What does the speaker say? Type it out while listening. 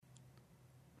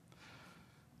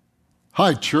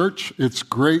Hi, church. It's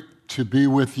great to be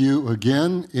with you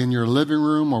again in your living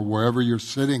room or wherever you're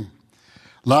sitting.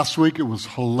 Last week it was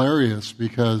hilarious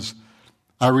because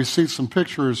I received some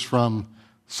pictures from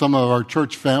some of our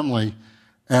church family,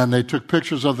 and they took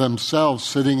pictures of themselves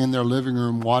sitting in their living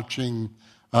room watching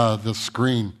the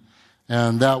screen.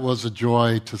 And that was a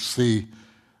joy to see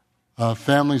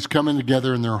families coming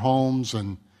together in their homes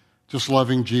and just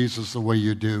loving Jesus the way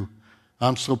you do.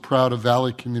 I'm so proud of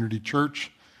Valley Community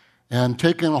Church and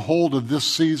taking a hold of this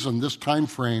season, this time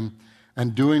frame,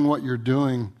 and doing what you're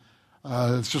doing.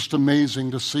 It's just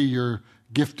amazing to see your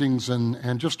giftings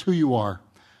and just who you are.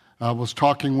 I was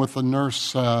talking with a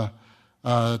nurse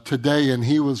today, and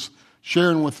he was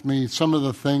sharing with me some of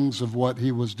the things of what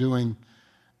he was doing,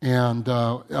 and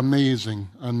amazing.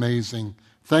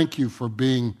 Thank you for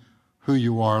being who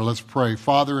you are. Let's pray.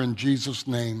 Father, in Jesus'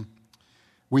 name,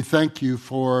 we thank you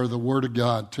for the Word of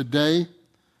God. Today,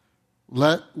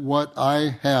 let what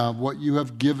I have, what you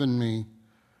have given me,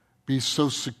 be so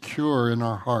secure in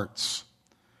our hearts.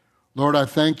 Lord, I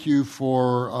thank you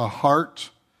for a heart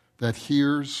that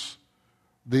hears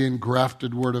the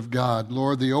engrafted Word of God.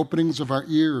 Lord, the openings of our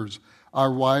ears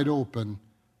are wide open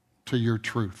to your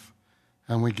truth.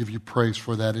 And we give you praise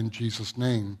for that in Jesus'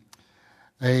 name.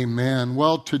 Amen.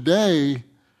 Well, today,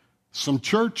 some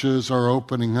churches are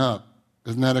opening up.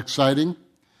 Isn't that exciting?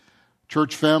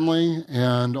 Church family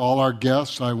and all our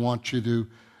guests, I want you to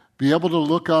be able to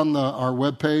look on our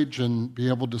webpage and be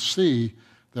able to see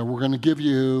that we're going to give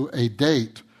you a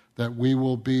date that we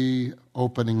will be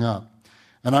opening up.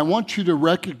 And I want you to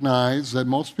recognize that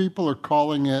most people are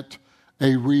calling it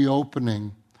a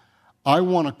reopening. I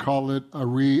want to call it a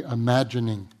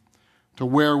reimagining, to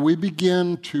where we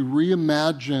begin to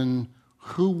reimagine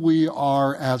who we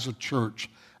are as a church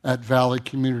at Valley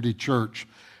Community Church.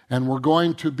 And we're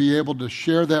going to be able to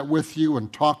share that with you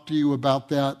and talk to you about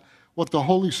that, what the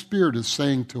Holy Spirit is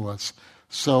saying to us.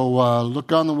 So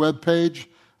look on the webpage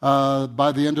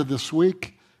by the end of this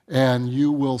week, and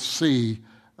you will see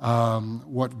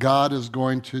what God is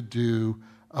going to do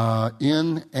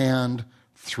in and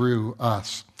through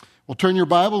us. Well, turn your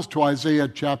Bibles to Isaiah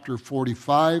chapter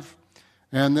 45,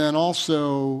 and then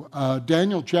also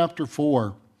Daniel chapter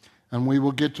 4, and we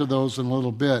will get to those in a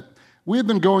little bit. We've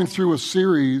been going through a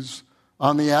series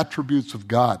on the attributes of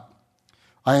God.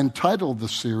 I entitled the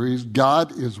series,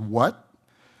 God is What?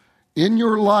 In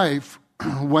your life,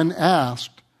 when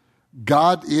asked,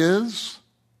 God is,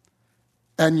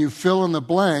 and you fill in the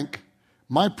blank,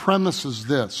 my premise is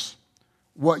this.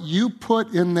 What you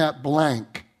put in that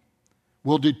blank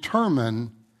will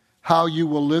determine how you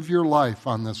will live your life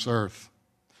on this earth.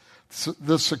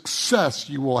 The success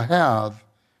you will have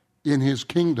in his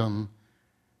kingdom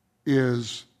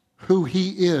is who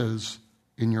he is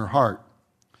in your heart.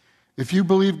 If you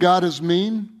believe God is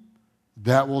mean,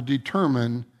 that will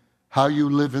determine how you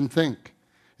live and think.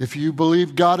 If you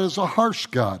believe God is a harsh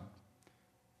God,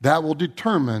 that will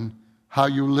determine how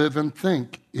you live and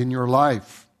think in your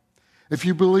life. If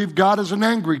you believe God is an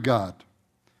angry God,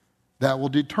 that will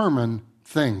determine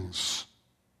things.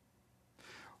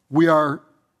 We are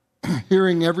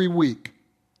hearing every week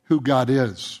who God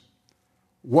is,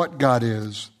 what God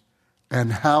is,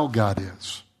 and how God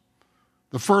is.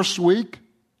 The first week,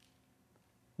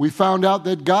 we found out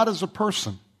that God is a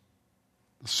person.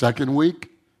 The second week,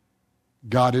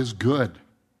 God is good.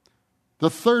 The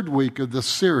third week of this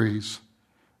series,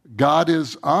 God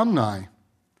is omni.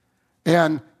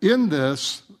 And in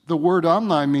this, the word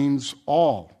omni means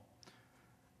all.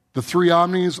 The three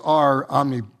omnis are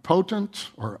omnipotent,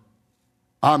 or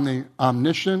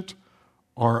omniscient,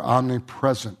 or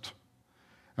omnipresent.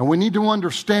 And we need to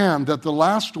understand that the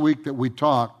last week that we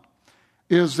talked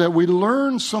is that we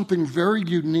learned something very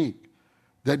unique,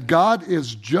 that God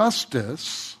is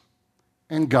justice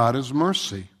and God is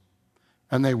mercy,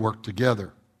 and they work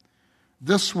together.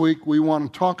 This week we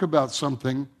want to talk about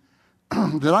something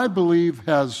that I believe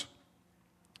has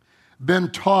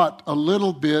been taught a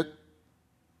little bit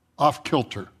off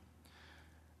kilter.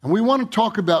 And we want to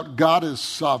talk about God is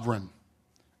sovereign.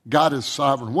 God is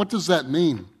sovereign. What does that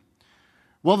mean?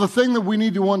 Well, the thing that we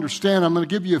need to understand, I'm going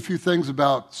to give you a few things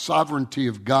about sovereignty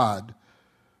of God.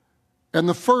 And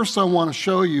the first I want to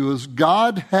show you is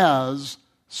God has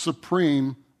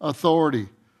supreme authority.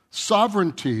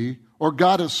 Sovereignty, or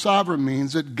God is sovereign,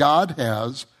 means that God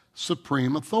has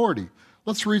supreme authority.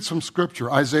 Let's read some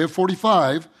scripture. Isaiah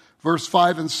 45, verse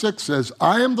 5 and 6 says,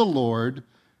 I am the Lord,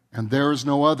 and there is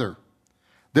no other.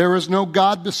 There is no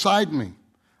God beside me.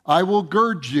 I will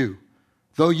gird you,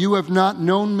 though you have not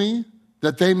known me,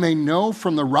 that they may know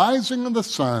from the rising of the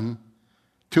sun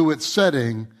to its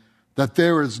setting that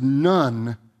there is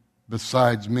none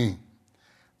besides me.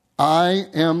 I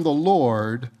am the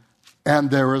Lord, and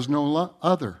there is no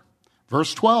other.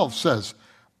 Verse 12 says,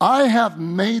 I have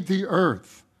made the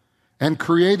earth and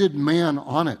created man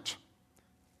on it.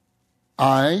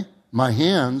 My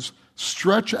hands,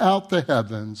 stretch out the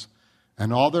heavens,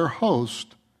 and all their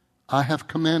host I have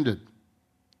commanded.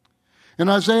 In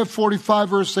Isaiah 45,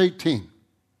 verse 18,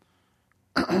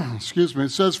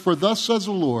 it says, For thus says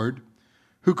the Lord,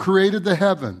 who created the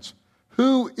heavens,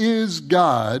 who is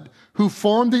God, who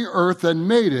formed the earth and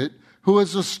made it, who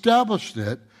has established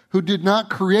it, who did not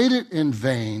create it in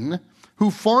vain, who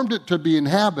formed it to be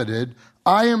inhabited.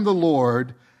 I am the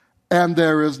Lord, and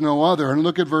there is no other. And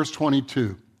look at verse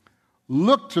 22.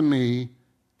 Look to me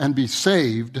and be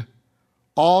saved,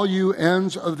 all you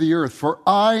ends of the earth, for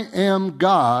I am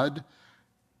God,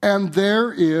 and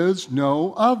there is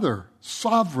no other.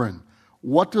 Sovereign.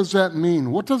 What does that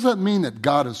mean? What does that mean that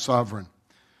God is sovereign?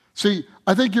 See,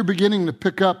 I think you're beginning to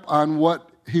pick up on what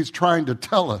he's trying to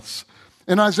tell us.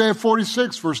 In Isaiah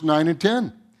 46, verse 9 and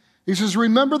 10, he says,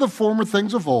 Remember the former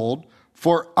things of old,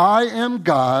 for I am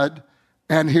God,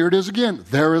 and here it is again,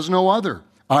 there is no other.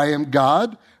 I am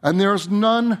God, and there is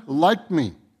none like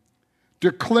me,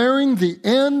 declaring the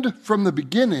end from the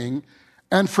beginning,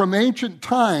 and from ancient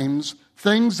times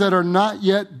things that are not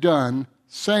yet done,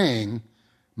 saying,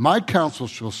 My counsel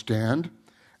shall stand,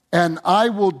 and I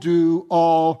will do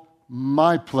all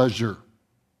my pleasure.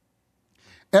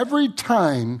 Every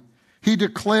time he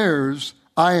declares,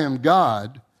 I am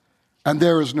God, and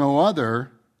there is no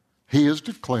other, he is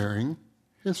declaring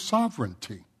his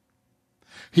sovereignty.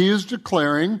 He is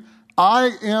declaring,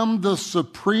 I am the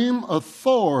supreme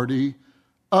authority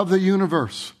of the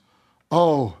universe.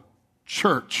 Oh,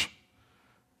 church,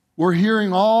 we're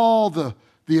hearing all the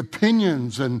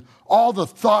opinions and all the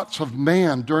thoughts of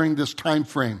man during this time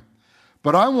frame.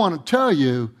 But I want to tell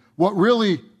you what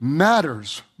really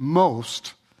matters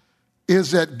most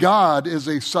is that God is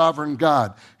a sovereign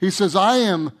God. He says, I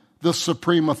am the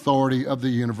supreme authority of the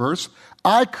universe.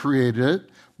 I created it.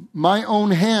 My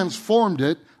own hands formed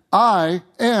it. I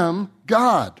am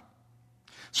God.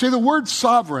 See, the word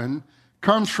sovereign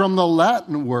comes from the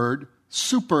Latin word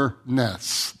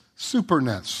superness.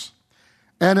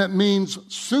 And it means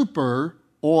super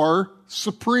or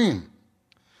supreme.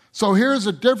 So here's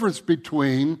a difference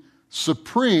between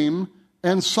supreme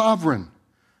and sovereign.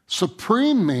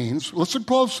 Supreme means, listen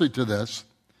closely to this,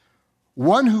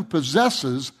 one who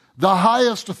possesses the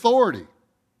highest authority.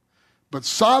 But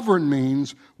sovereign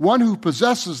means one who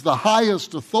possesses the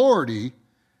highest authority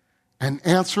and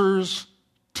answers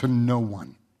to no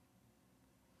one.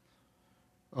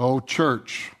 Oh,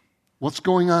 church, what's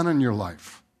going on in your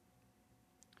life?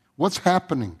 What's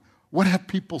happening? What have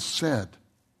people said?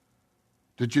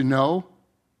 Did you know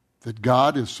that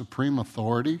God is supreme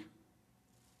authority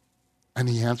and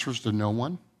he answers to no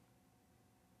one?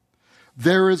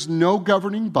 There is no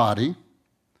governing body,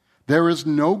 there is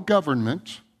no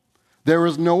government, there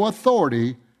is no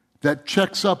authority that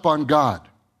checks up on God.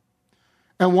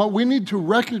 And what we need to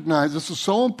recognize, this is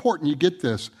so important you get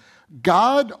this,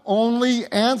 God only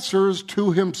answers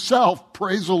to himself,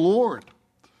 praise the Lord,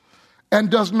 and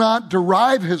does not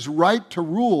derive his right to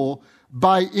rule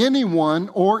by anyone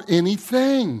or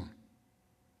anything.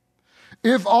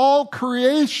 If all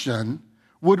creation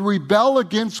would rebel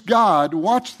against God,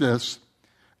 watch this,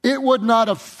 it would not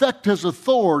affect his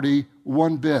authority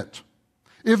one bit.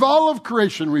 If all of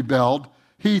creation rebelled,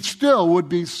 he still would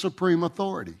be supreme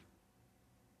authority.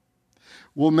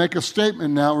 We'll make a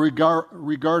statement now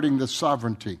regarding the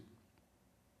sovereignty.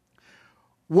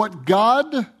 What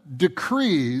God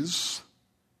decrees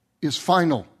is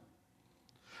final.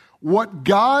 What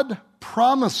God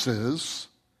promises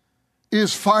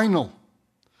is final.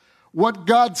 What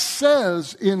God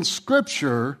says in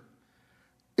Scripture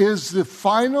is the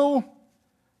final,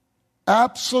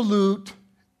 absolute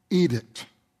edict.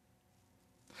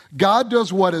 God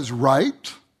does what is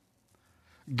right.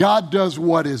 God does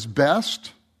what is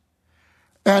best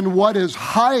and what is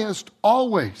highest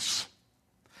always,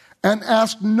 and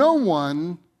ask no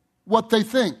one what they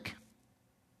think.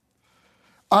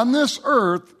 On this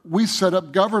earth, we set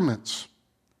up governments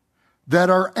that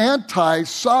are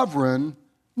anti-sovereign,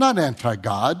 not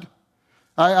anti-God.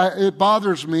 It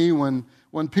bothers me when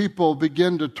people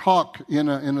begin to talk in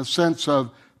a sense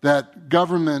of that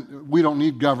government, we don't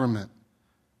need government.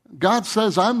 God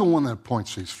says, I'm the one that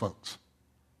appoints these folks.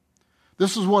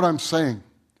 This is what I'm saying.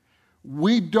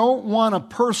 We don't want a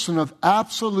person of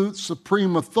absolute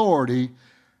supreme authority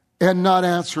and not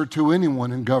answer to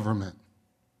anyone in government.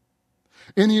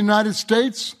 In the United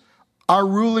States, our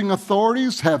ruling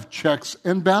authorities have checks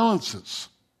and balances.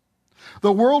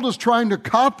 The world is trying to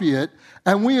copy it,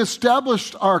 and we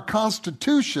established our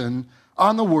Constitution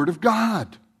on the Word of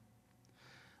God.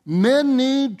 Men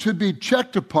need to be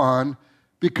checked upon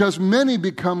because many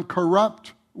become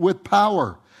corrupt with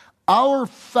power. Our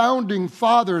founding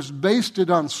fathers based it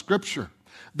on Scripture.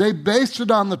 They based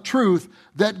it on the truth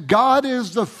that God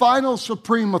is the final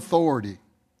supreme authority.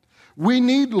 We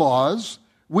need laws,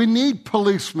 we need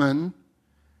policemen,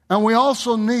 and we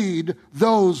also need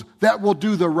those that will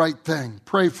do the right thing.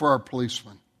 Pray for our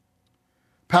policemen.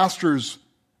 Pastors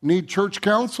need church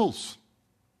councils.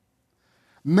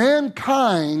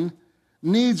 Mankind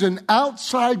needs an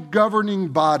outside governing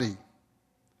body.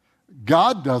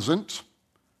 God doesn't,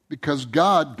 because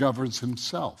God governs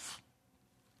himself.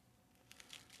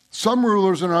 Some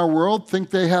rulers in our world think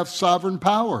they have sovereign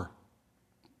power.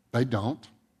 They don't.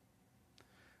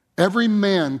 Every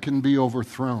man can be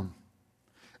overthrown.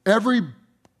 Every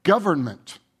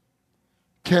government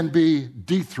can be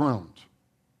dethroned.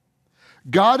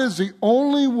 God is the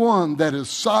only one that is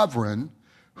sovereign,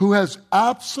 who has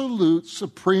absolute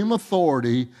supreme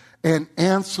authority and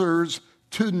answers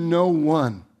to no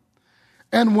one.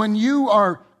 And when you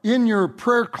are in your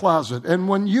prayer closet and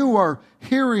when you are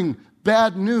hearing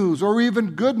bad news or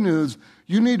even good news,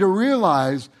 you need to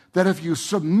realize that if you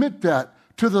submit that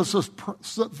to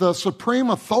the supreme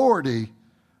authority,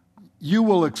 you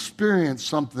will experience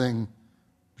something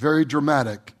very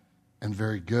dramatic and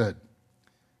very good.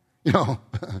 You know,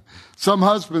 some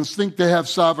husbands think they have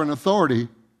sovereign authority,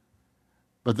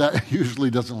 but that usually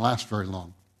doesn't last very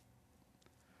long.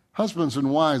 Husbands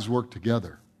and wives work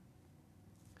together.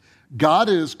 God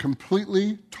is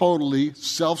completely, totally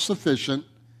self-sufficient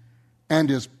and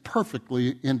is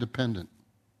perfectly independent.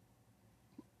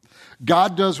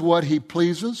 God does what he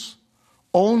pleases,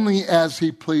 only as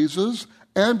he pleases,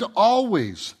 and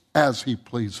always as he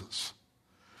pleases.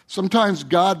 Sometimes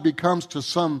God becomes to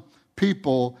some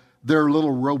people their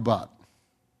little robot.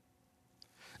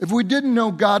 If we didn't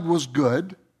know God was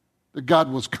good, that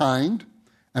God was kind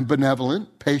and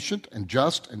benevolent, patient and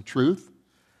just and truth,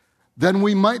 then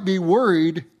we might be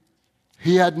worried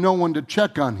he had no one to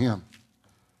check on him.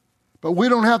 But we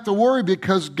don't have to worry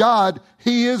because God,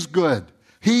 he is good.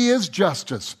 He is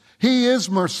justice. He is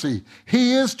mercy.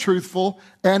 He is truthful,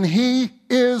 and he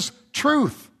is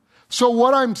truth. So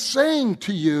what I'm saying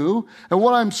to you, and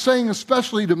what I'm saying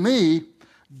especially to me,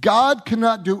 God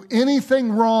cannot do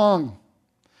anything wrong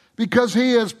because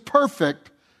he is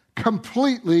perfect,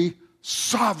 completely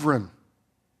sovereign.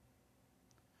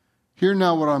 Hear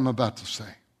now what I'm about to say.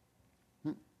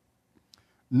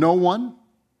 No one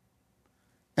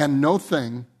and no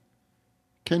thing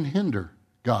can hinder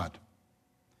God.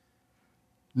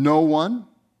 No one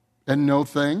and no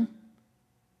thing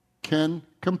can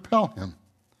compel him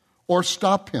or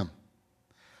stop him.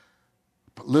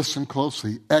 But listen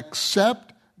closely.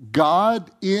 Except God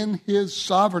in his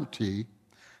sovereignty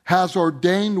has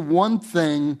ordained one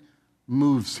thing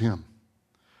moves him.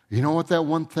 You know what that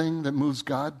one thing that moves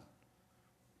God?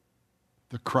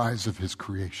 The cries of his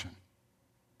creation.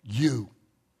 You,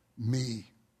 me.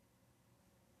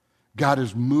 God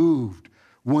is moved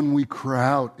when we cry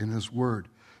out in his word.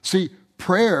 See,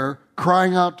 prayer,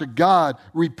 crying out to God,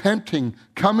 repenting,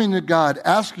 coming to God,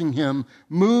 asking him,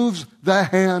 moves the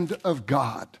hand of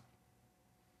God.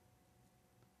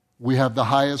 We have the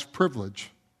highest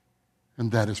privilege,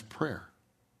 and that is prayer.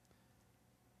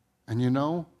 And you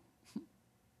know,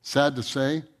 sad to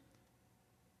say,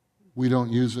 we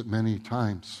don't use it many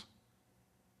times.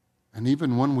 And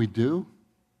even when we do,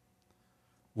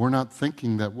 we're not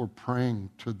thinking that we're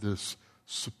praying to this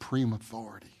supreme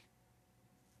authority.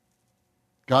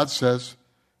 God says,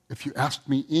 if you ask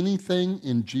me anything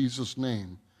in Jesus'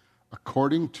 name,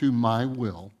 according to my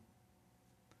will,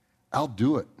 I'll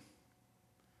do it.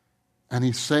 And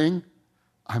he's saying,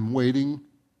 I'm waiting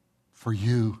for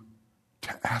you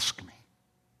to ask me.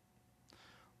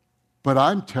 But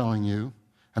I'm telling you,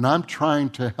 and I'm trying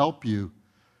to help you,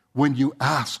 when you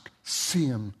ask, see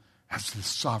him as the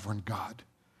sovereign God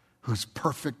who's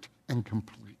perfect and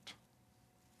complete.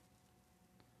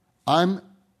 I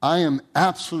am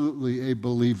absolutely a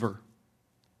believer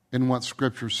in what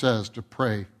Scripture says to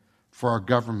pray for our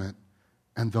government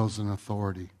and those in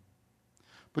authority.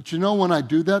 But you know, when I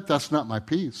do that, that's not my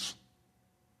peace.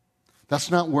 That's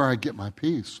not where I get my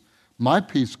peace. My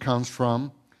peace comes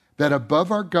from that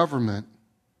above our government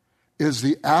is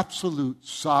the absolute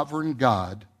sovereign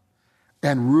God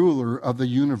and ruler of the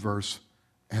universe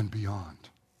and beyond.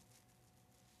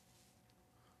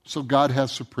 So God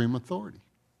has supreme authority.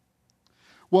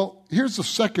 Well, here's the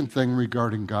second thing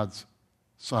regarding God's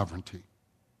sovereignty.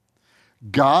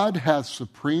 God has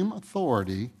supreme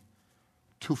authority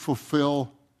to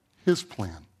fulfill his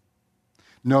plan.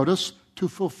 Notice, to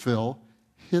fulfill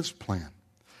his plan.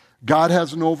 God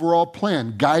has an overall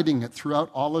plan guiding it throughout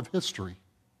all of history.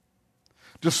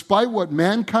 Despite what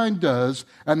mankind does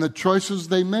and the choices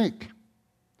they make,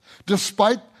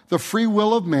 despite the free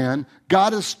will of man,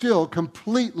 God is still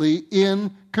completely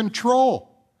in control.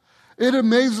 It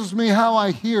amazes me how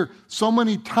I hear so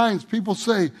many times people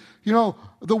say,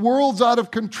 the world's out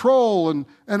of control,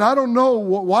 and I don't know,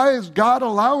 why is God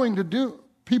allowing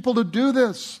people to do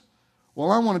this?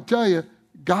 Well, I want to tell you,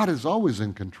 God is always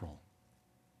in control.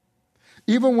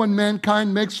 Even when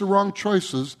mankind makes the wrong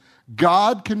choices,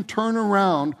 God can turn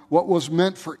around what was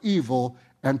meant for evil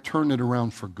and turn it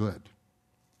around for good.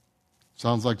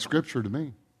 Sounds like Scripture to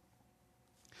me.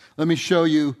 Let me show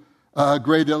you a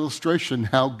great illustration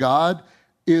how God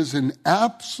is in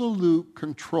absolute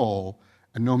control,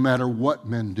 and no matter what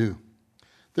men do.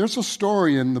 There's a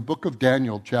story in the book of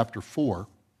Daniel, chapter 4.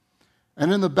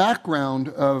 And in the background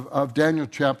of Daniel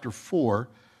chapter 4,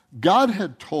 God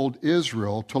had told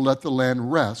Israel to let the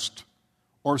land rest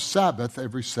or Sabbath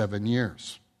every 7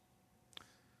 years.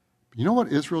 You know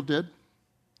what Israel did?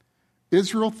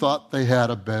 Israel thought they had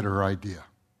a better idea.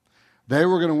 They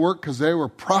were going to work because they were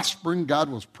prospering. God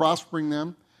was prospering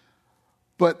them.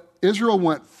 But Israel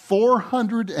went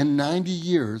 490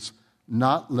 years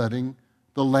not letting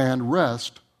the land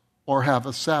rest or have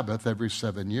a Sabbath every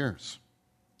 7 years.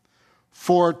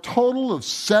 For a total of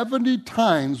 70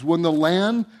 times when the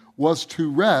land was to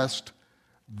rest,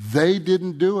 they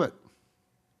didn't do it.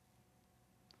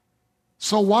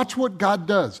 So watch what God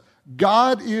does.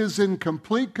 God is in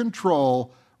complete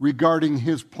control regarding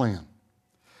his plan.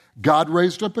 God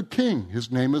raised up a king.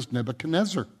 His name is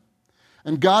Nebuchadnezzar.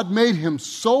 And God made him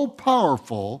so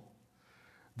powerful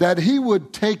that he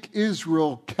would take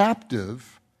Israel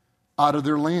captive out of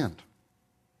their land.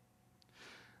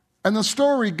 And the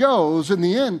story goes, in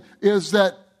the end, is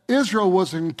that Israel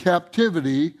was in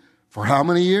captivity for how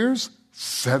many years?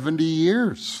 70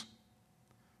 years.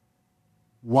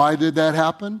 Why did that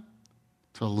happen?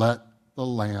 To let the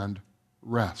land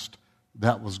rest.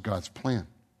 That was God's plan.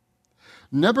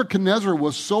 Nebuchadnezzar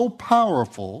was so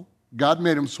powerful, God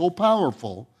made him so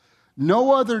powerful,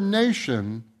 no other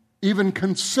nation even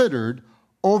considered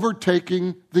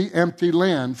overtaking the empty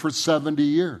land for 70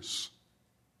 years.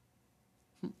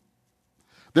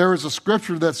 There is a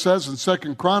scripture that says in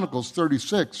 2 Chronicles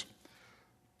 36,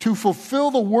 to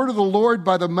fulfill the word of the Lord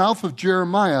by the mouth of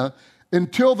Jeremiah,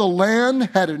 until the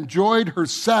land had enjoyed her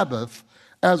Sabbath,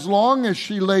 as long as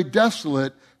she lay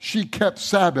desolate, she kept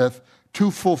Sabbath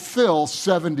to fulfill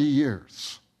 70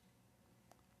 years.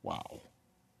 Wow.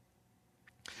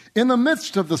 In the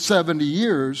midst of the 70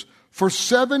 years, for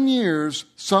 7 years,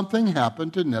 something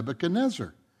happened to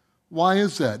Nebuchadnezzar. Why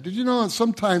is that? Did you know that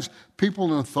sometimes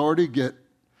people in authority get,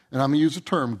 and I'm going to use a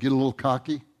term, get a little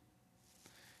cocky?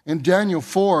 In Daniel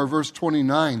 4, verse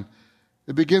 29,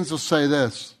 it begins to say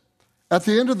this. At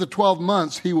the end of the 12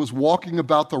 months, he was walking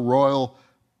about the royal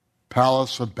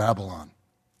palace of Babylon.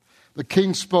 The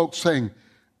king spoke, saying,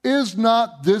 is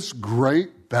not this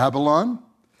great Babylon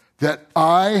that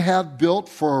I have built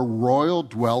for a royal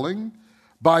dwelling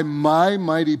by my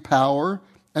mighty power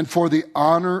and for the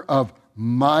honor of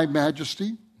my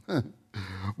majesty?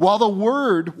 While the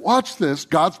word, watch this,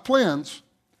 God's plans,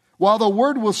 while the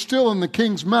word was still in the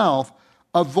king's mouth,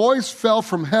 a voice fell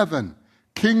from heaven.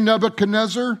 King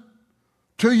Nebuchadnezzar,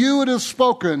 to you it is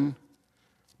spoken,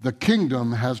 the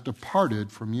kingdom has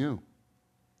departed from you.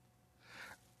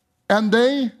 And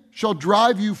they shall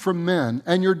drive you from men,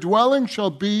 and your dwelling shall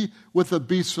be with the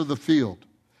beasts of the field.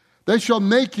 They shall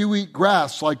make you eat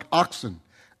grass like oxen,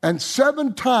 and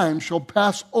 7 times shall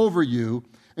pass over you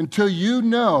until you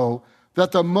know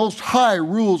that the Most High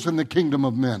rules in the kingdom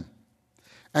of men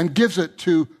and gives it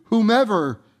to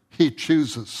whomever he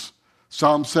chooses.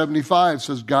 Psalm 75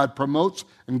 says God promotes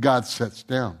and God sets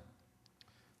down.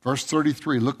 Verse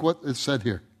 33, look what is said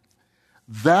here.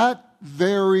 That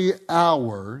very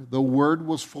hour, the word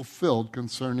was fulfilled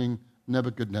concerning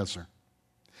Nebuchadnezzar.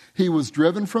 He was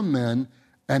driven from men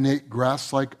and ate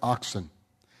grass like oxen.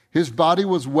 His body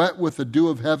was wet with the dew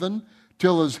of heaven,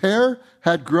 till his hair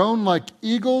had grown like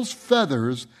eagle's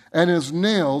feathers and his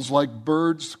nails like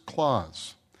birds'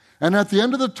 claws. And at the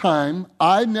end of the time,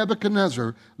 I,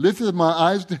 Nebuchadnezzar, lifted my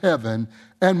eyes to heaven,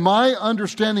 and my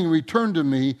understanding returned to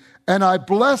me, and I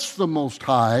blessed the Most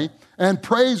High, and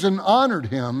praised and honored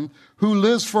him who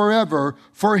lives forever,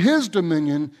 for his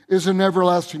dominion is an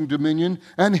everlasting dominion,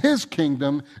 and his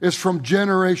kingdom is from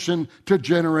generation to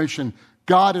generation.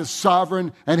 God is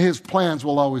sovereign, and his plans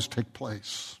will always take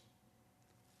place.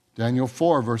 Daniel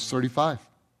 4, verse 35.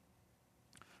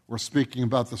 We're speaking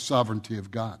about the sovereignty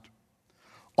of God.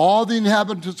 All the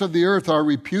inhabitants of the earth are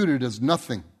reputed as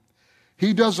nothing.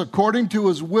 He does according to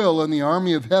his will in the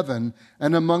army of heaven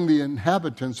and among the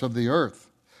inhabitants of the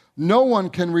earth. No one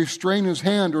can restrain his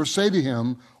hand or say to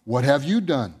him, "What have you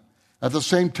done?" At the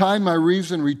same time, my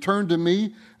reason returned to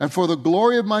me, and for the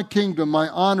glory of my kingdom, my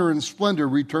honor and splendor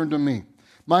returned to me.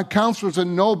 My counselors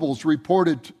and nobles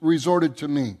resorted to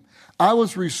me. I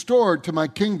was restored to my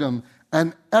kingdom,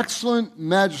 and excellent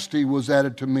majesty was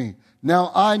added to me.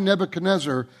 Now I,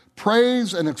 Nebuchadnezzar,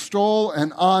 praise and extol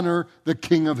and honor the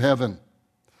King of heaven,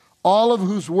 all of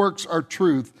whose works are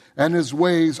truth, and his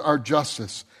ways are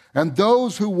justice. And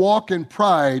those who walk in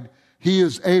pride, he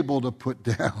is able to put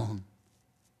down.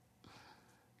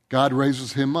 God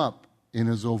raises him up in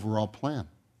his overall plan.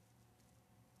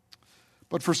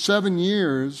 But for 7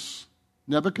 years,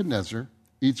 Nebuchadnezzar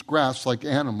eats grass like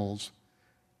animals,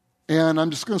 and I'm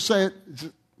just going to say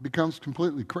it becomes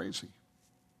completely crazy.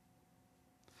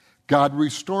 God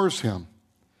restores him.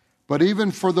 But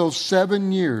even for those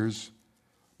 7 years,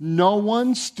 no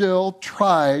one still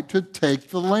tried to take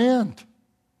the land.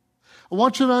 I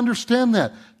want you to understand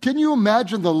that. Can you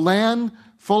imagine the land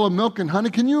full of milk and honey?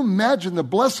 Can you imagine the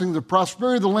blessing, the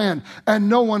prosperity of the land, and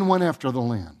no one went after the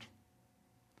land?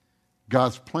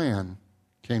 God's plan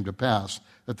came to pass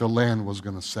that the land was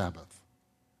going to Sabbath.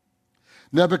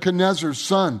 Nebuchadnezzar's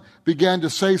son began to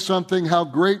say something, how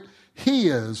great he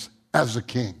is as a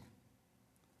king.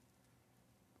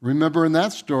 Remember in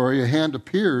that story, a hand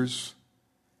appears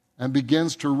and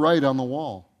begins to write on the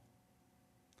wall.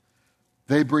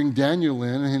 They bring Daniel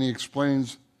in and he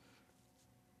explains,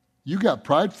 you got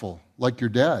prideful like your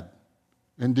dad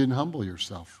and didn't humble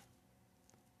yourself.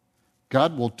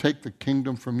 God will take the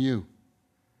kingdom from you.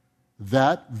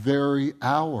 That very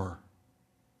hour.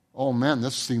 Oh man,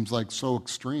 this seems like so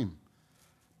extreme.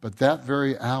 But that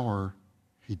very hour,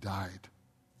 he died.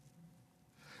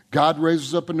 God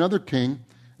raises up another king,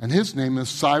 and his name is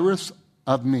Cyrus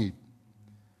of Mede.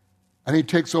 And he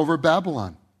takes over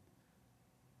Babylon.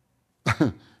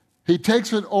 He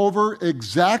takes it over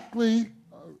exactly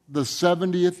the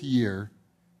 70th year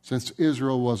since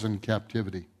Israel was in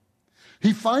captivity.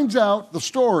 He finds out the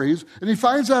stories, and he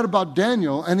finds out about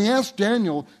Daniel, and he asks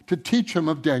Daniel to teach him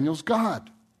of Daniel's God.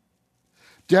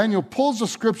 Daniel pulls the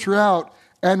scripture out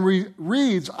and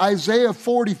reads Isaiah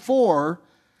 44,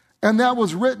 and that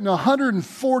was written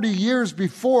 140 years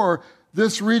before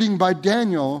this reading by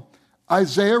Daniel.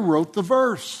 Isaiah wrote the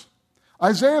verse.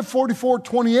 Isaiah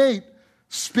 44:28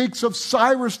 speaks of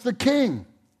Cyrus the king,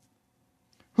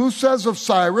 who says of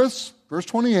Cyrus, verse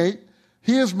 28,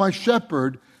 he is my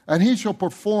shepherd, and he shall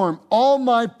perform all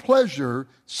my pleasure,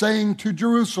 saying to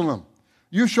Jerusalem,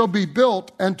 you shall be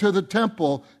built, and to the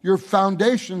temple your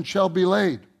foundation shall be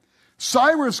laid.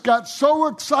 Cyrus got so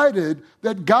excited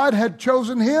that God had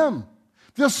chosen him.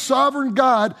 This sovereign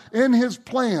God in his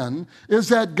plan is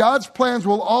that God's plans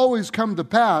will always come to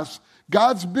pass,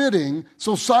 God's bidding.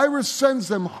 So Cyrus sends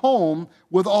them home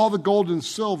with all the gold and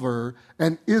silver,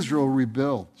 and Israel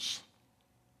rebuilds.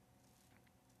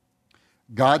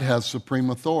 God has supreme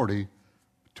authority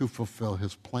to fulfill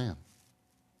his plan.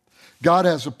 God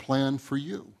has a plan for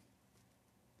you.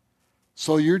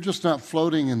 So you're just not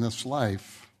floating in this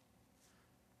life.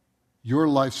 Your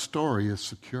life story is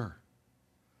secure.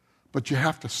 But you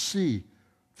have to see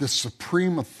this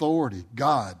supreme authority,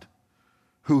 God,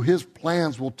 who his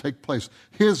plans will take place.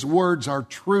 His words are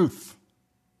truth.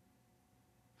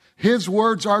 His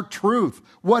words are truth.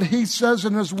 What he says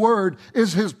in his word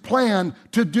is his plan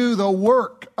to do the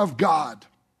work of God.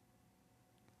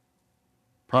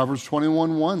 Proverbs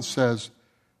 21:1 says,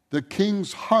 the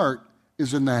king's heart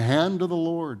is in the hand of the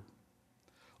Lord.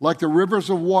 Like the rivers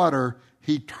of water,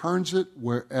 he turns it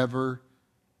wherever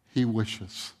he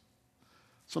wishes.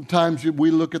 Sometimes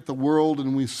we look at the world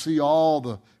and we see all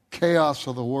the chaos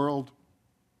of the world.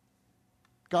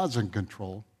 God's in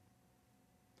control.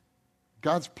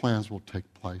 God's plans will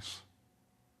take place.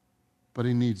 But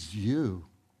he needs you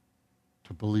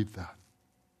to believe that.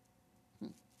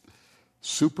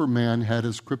 Superman had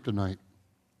his kryptonite.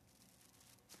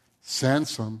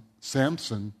 Samson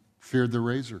feared the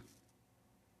razor.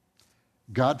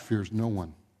 God fears no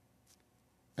one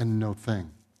and no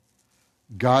thing.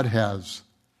 God has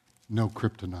no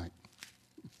kryptonite.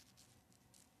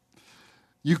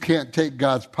 You can't take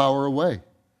God's power away.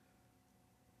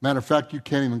 Matter of fact, you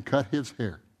can't even cut his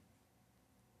hair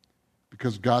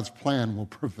because God's plan will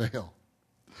prevail.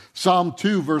 Psalm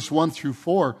 2, verse 1 through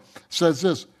 4 says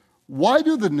this, why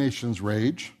do the nations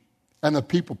rage and the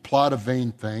people plot a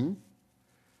vain thing?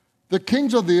 The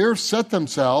kings of the earth set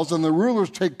themselves and the rulers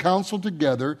take counsel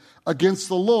together against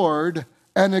the Lord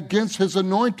and against his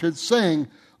anointed, saying,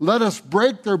 let us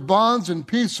break their bonds in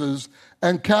pieces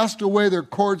and cast away their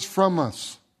cords from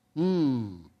us.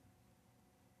 Can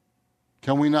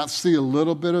we not see a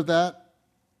little bit of that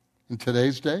in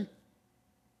today's day?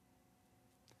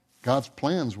 God's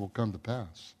plans will come to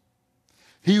pass.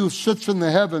 He who sits in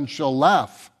the heavens shall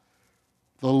laugh.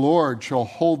 The Lord shall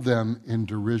hold them in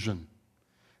derision.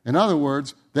 In other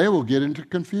words, they will get into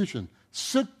confusion.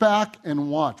 Sit back and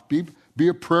watch. Be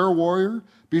a prayer warrior.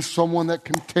 Be someone that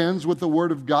contends with the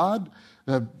Word of God.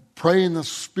 Pray in the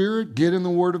Spirit. Get in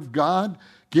the Word of God.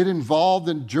 Get involved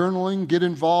in journaling. Get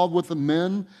involved with the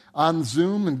men on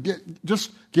Zoom. And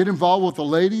get involved with the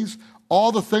ladies.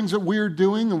 All the things that we are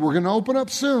doing, and we're going to open up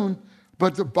soon.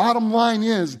 But the bottom line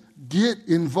is, get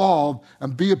involved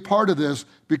and be a part of this,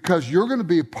 because you're going to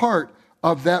be a part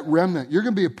of that remnant. You're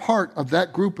going to be a part of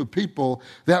that group of people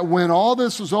that when all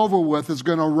this is over with is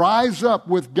going to rise up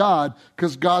with God,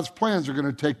 because God's plans are going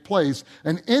to take place.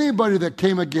 And anybody that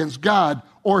came against God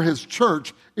or his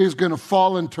church is going to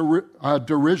fall into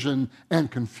derision and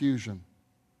confusion.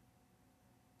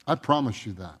 I promise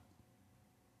you that,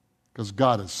 because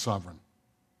God is sovereign.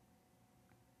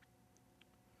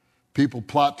 People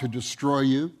plot to destroy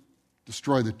you,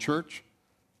 destroy the church,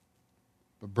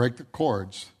 but break the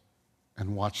cords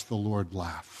and watch the Lord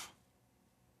laugh.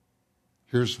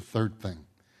 Here's the third thing,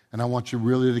 and I want you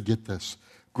really to get this.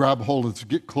 Grab hold of this.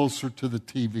 Get closer to the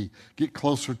TV. Get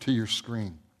closer to your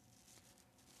screen.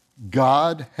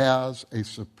 God has a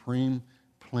supreme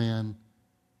plan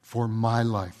for my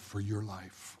life, for your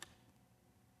life.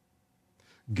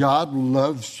 God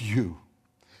loves you.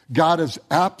 God is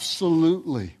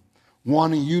absolutely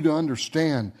wanting you to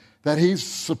understand that he's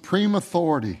supreme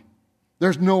authority.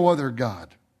 There's no other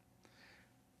God.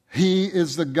 He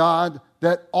is the God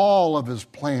that all of his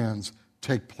plans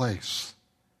take place.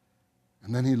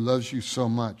 And then he loves you so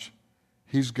much.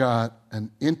 He's got an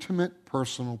intimate,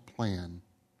 personal plan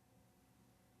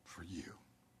for you.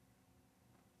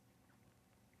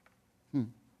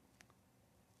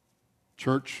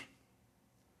 Church,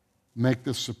 make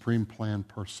this supreme plan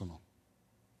personal.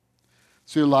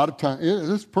 See, a lot of times,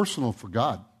 it's personal for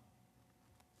God.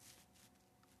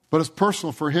 But it's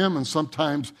personal for him, and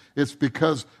sometimes it's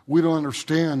because we don't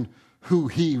understand who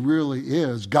he really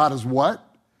is. God is what?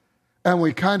 And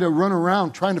we kind of run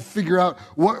around trying to figure out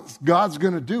what God's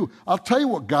going to do. I'll tell you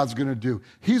what God's going to do.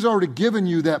 He's already given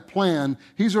you that plan.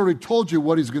 He's already told you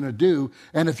what he's going to do.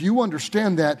 And if you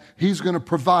understand that, he's going to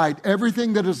provide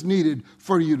everything that is needed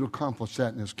for you to accomplish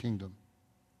that in his kingdom.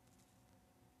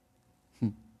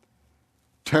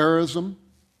 Terrorism,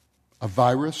 a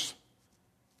virus,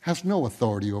 has no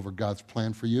authority over God's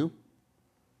plan for you,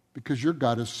 because your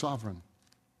God is sovereign,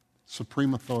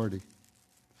 supreme authority.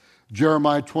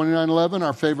 Jeremiah 29:11,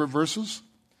 our favorite verses.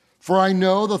 For I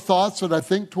know the thoughts that I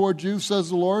think toward you, says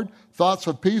the Lord, thoughts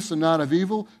of peace and not of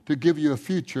evil, to give you a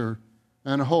future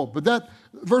and a hope. But that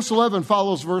verse 11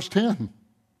 follows verse 10.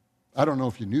 I don't know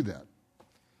if you knew that.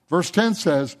 Verse 10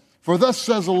 says, for thus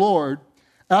says the Lord,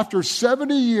 after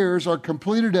 70 years are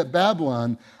completed at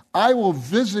Babylon, I will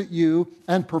visit you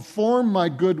and perform my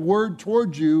good word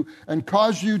toward you and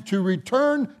cause you to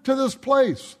return to this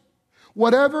place.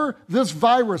 Whatever this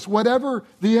virus, whatever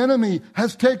the enemy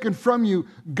has taken from you,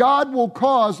 God will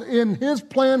cause in his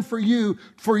plan for you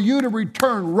to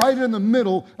return right in the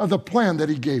middle of the plan that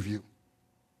he gave you.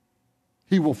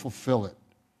 He will fulfill it.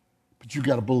 But you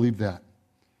got to believe that.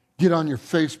 Get on your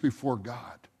face before God.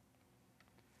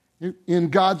 In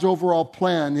God's overall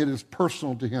plan, it is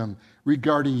personal to him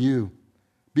regarding you.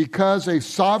 Because a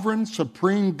sovereign,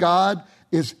 supreme God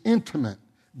is intimate,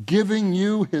 giving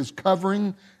you his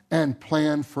covering and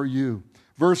plan for you.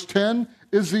 Verse 10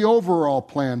 is the overall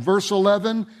plan. Verse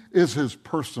 11 is his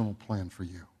personal plan for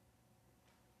you.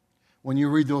 When you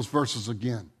read those verses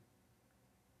again,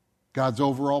 God's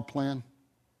overall plan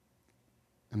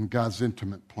and God's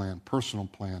intimate plan, personal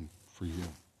plan for you.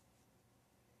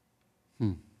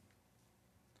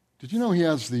 Did you know he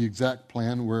has the exact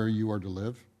plan where you are to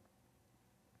live?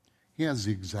 He has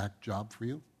the exact job for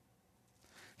you.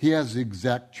 He has the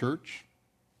exact church,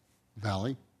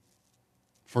 Valley,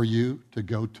 for you to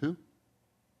go to.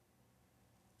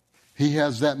 He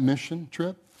has that mission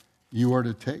trip you are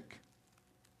to take.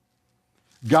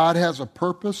 God has a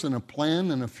purpose and a plan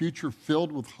and a future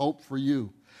filled with hope for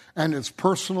you. And it's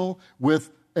personal with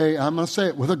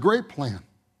with a great plan.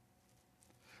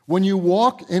 When you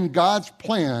walk in God's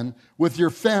plan with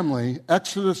your family,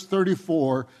 Exodus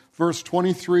 34, verse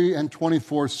 23 and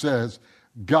 24 says,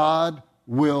 God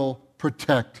will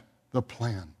protect the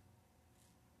plan.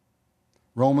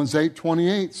 Romans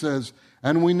 8:28 says,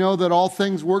 and we know that all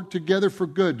things work together for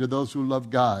good to those who love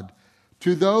God,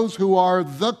 to those who are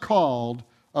the called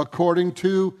according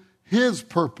to His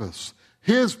purpose.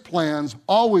 His plans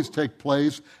always take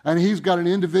place, and He's got an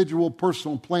individual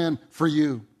personal plan for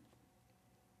you.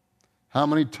 How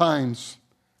many times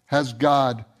has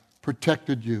God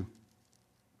protected you?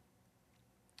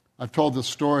 I've told this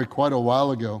story quite a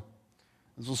while ago.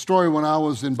 It's a story when I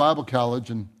was in Bible college,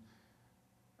 and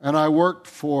I worked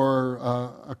for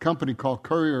a company called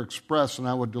Courier Express, and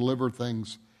I would deliver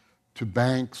things to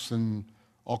banks and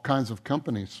all kinds of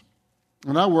companies.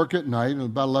 And I work at night, and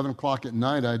about 11 o'clock at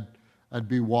night, I'd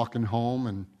be walking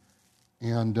home,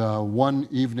 and one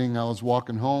evening I was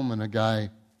walking home, and a guy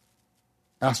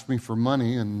asked me for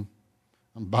money, and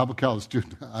I'm a Bible college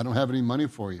student. I don't have any money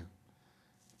for you.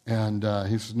 And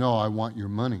he says, no, I want your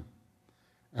money.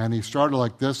 And he started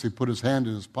like this. He put his hand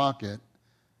in his pocket.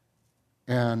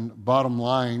 And bottom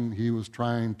line, he was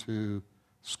trying to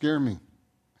scare me.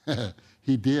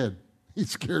 He did. He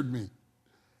scared me.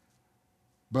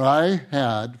 But I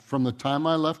had, from the time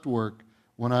I left work,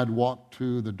 when I'd walk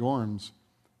to the dorms,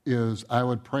 is I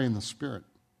would pray in the Spirit.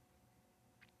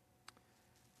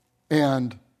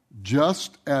 And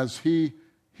just as he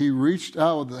reached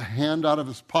out with the hand out of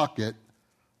his pocket,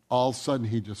 all of a sudden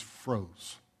he just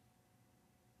froze.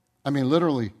 I mean,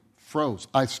 literally froze.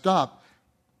 I stopped,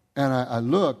 and I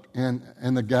looked, and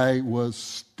the guy was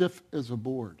stiff as a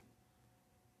board.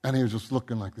 And he was just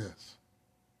looking like this.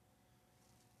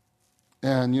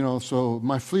 And, so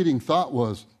my fleeting thought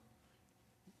was,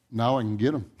 now I can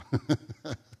get him.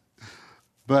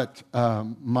 But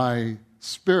my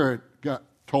spirit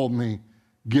told me,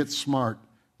 get smart.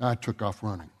 And I took off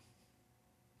running.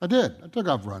 I did. I took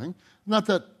off running. Not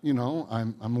that,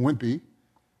 I'm a wimpy.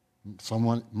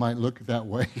 Someone might look that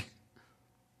way.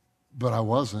 But I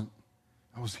wasn't.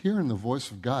 I was hearing the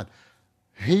voice of God.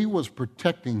 He was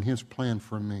protecting His plan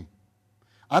for me.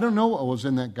 I don't know what was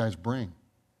in that guy's brain.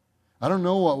 I don't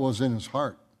know what was in his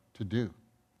heart to do.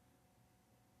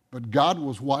 But God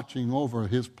was watching over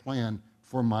His plan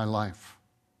for my life.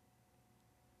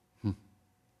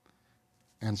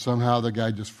 And somehow the guy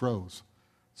just froze.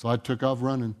 So I took off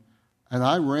running. And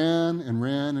I ran and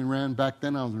ran and ran. Back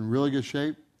then I was in really good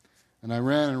shape. And I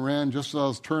ran and ran just as I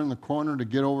was turning the corner to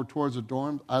get over towards the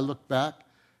dorm. I looked back,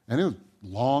 and it was a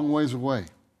long ways away.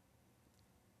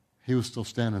 He was still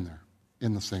standing there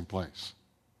in the same place.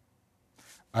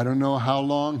 I don't know how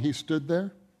long he stood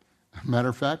there. Matter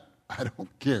of fact, I don't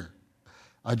care.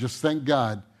 I just thank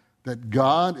God that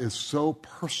God is so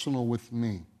personal with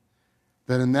me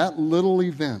that in that little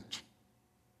event,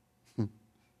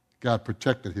 God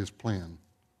protected His plan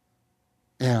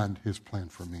and His plan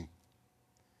for me.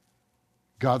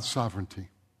 God's sovereignty.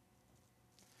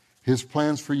 His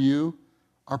plans for you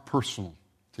are personal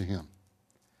to Him.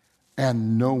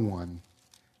 And no one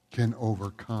can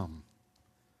overcome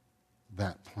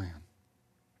that plan.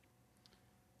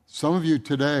 Some of you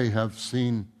today have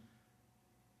seen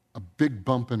a big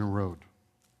bump in the road.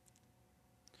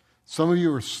 Some of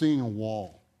you are seeing a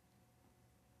wall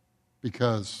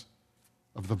because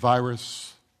of the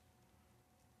virus,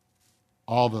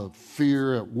 all the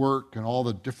fear at work and all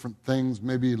the different things,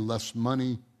 maybe less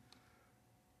money,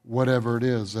 whatever it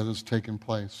is that has taken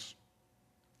place.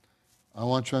 I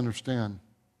want you to understand,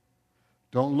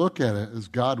 don't look at it as,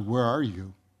 God, where are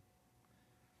you?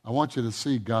 I want you to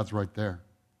see God's right there.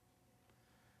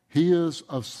 He is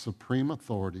of supreme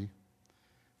authority.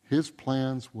 His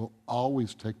plans will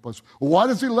always take place. Why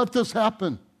does He let this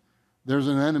happen? There's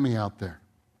an enemy out there.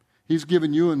 He's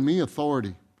given you and me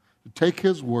authority to take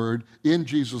His word in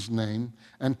Jesus' name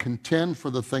and contend for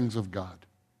the things of God.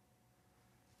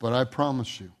 But I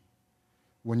promise you,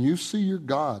 when you see your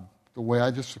God the way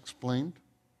I just explained,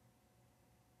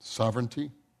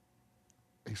 sovereignty,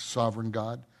 a sovereign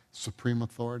God, supreme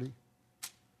authority,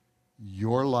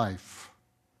 your life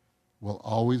will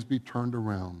always be turned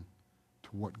around to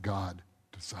what God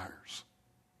desires.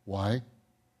 Why?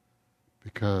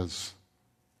 Because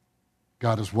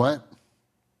God is what?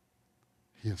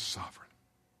 He is sovereign.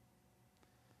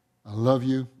 I love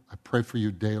you. I pray for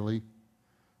you daily.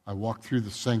 I walk through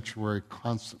the sanctuary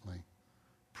constantly,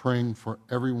 praying for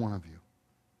every one of you,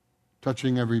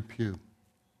 touching every pew.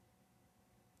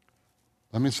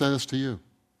 Let me say this to you.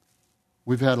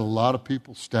 We've had a lot of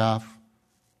people, staff,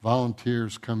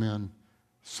 volunteers come in,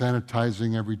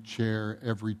 sanitizing every chair,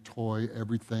 every toy,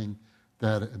 everything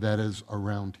that is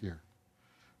around here.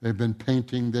 They've been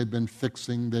painting, they've been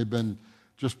fixing, they've been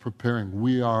just preparing.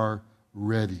 We are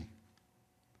ready.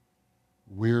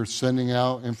 We're sending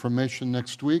out information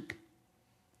next week,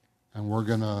 and we're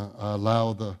going to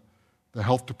allow the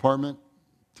health department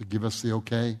to give us the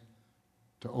okay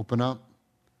to open up.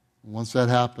 And once that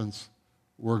happens,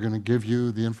 we're going to give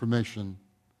you the information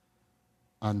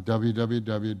on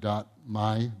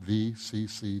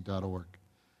www.myvcc.org.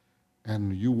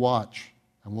 And you watch,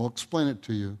 and we'll explain it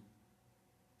to you.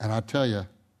 And I tell you,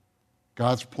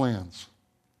 God's plans,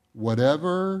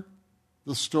 whatever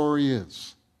the story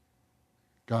is,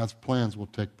 God's plans will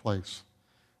take place.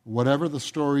 Whatever the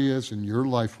story is in your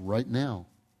life right now,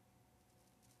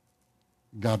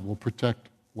 God will protect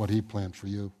what He planned for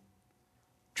you.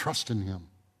 Trust in Him.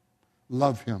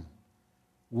 Love Him.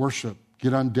 Worship.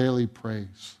 Get on daily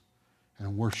praise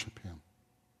and worship Him.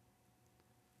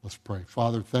 Let's pray.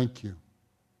 Father, thank you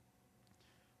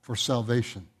for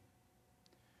salvation.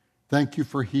 Thank you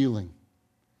for healing.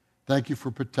 Thank you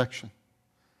for protection.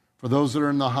 For those that are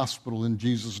in the hospital, in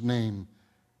Jesus' name,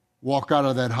 walk out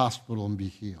of that hospital and be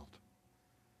healed.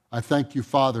 I thank you,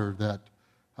 Father, that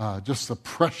just the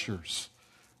pressures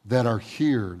that are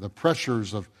here, the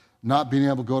pressures of not being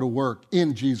able to go to work,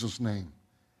 in Jesus' name,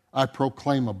 I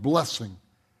proclaim a blessing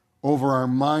over our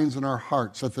minds and our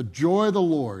hearts, that the joy of the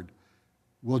Lord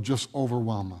will just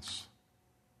overwhelm us.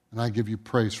 And I give you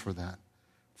praise for that.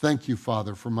 Thank you,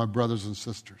 Father, for my brothers and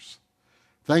sisters.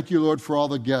 Thank you, Lord, for all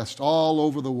the guests all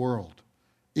over the world.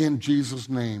 In Jesus'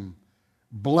 name,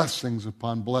 blessings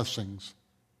upon blessings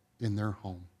in their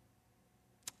home.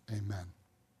 Amen.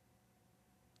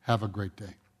 Have a great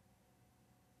day.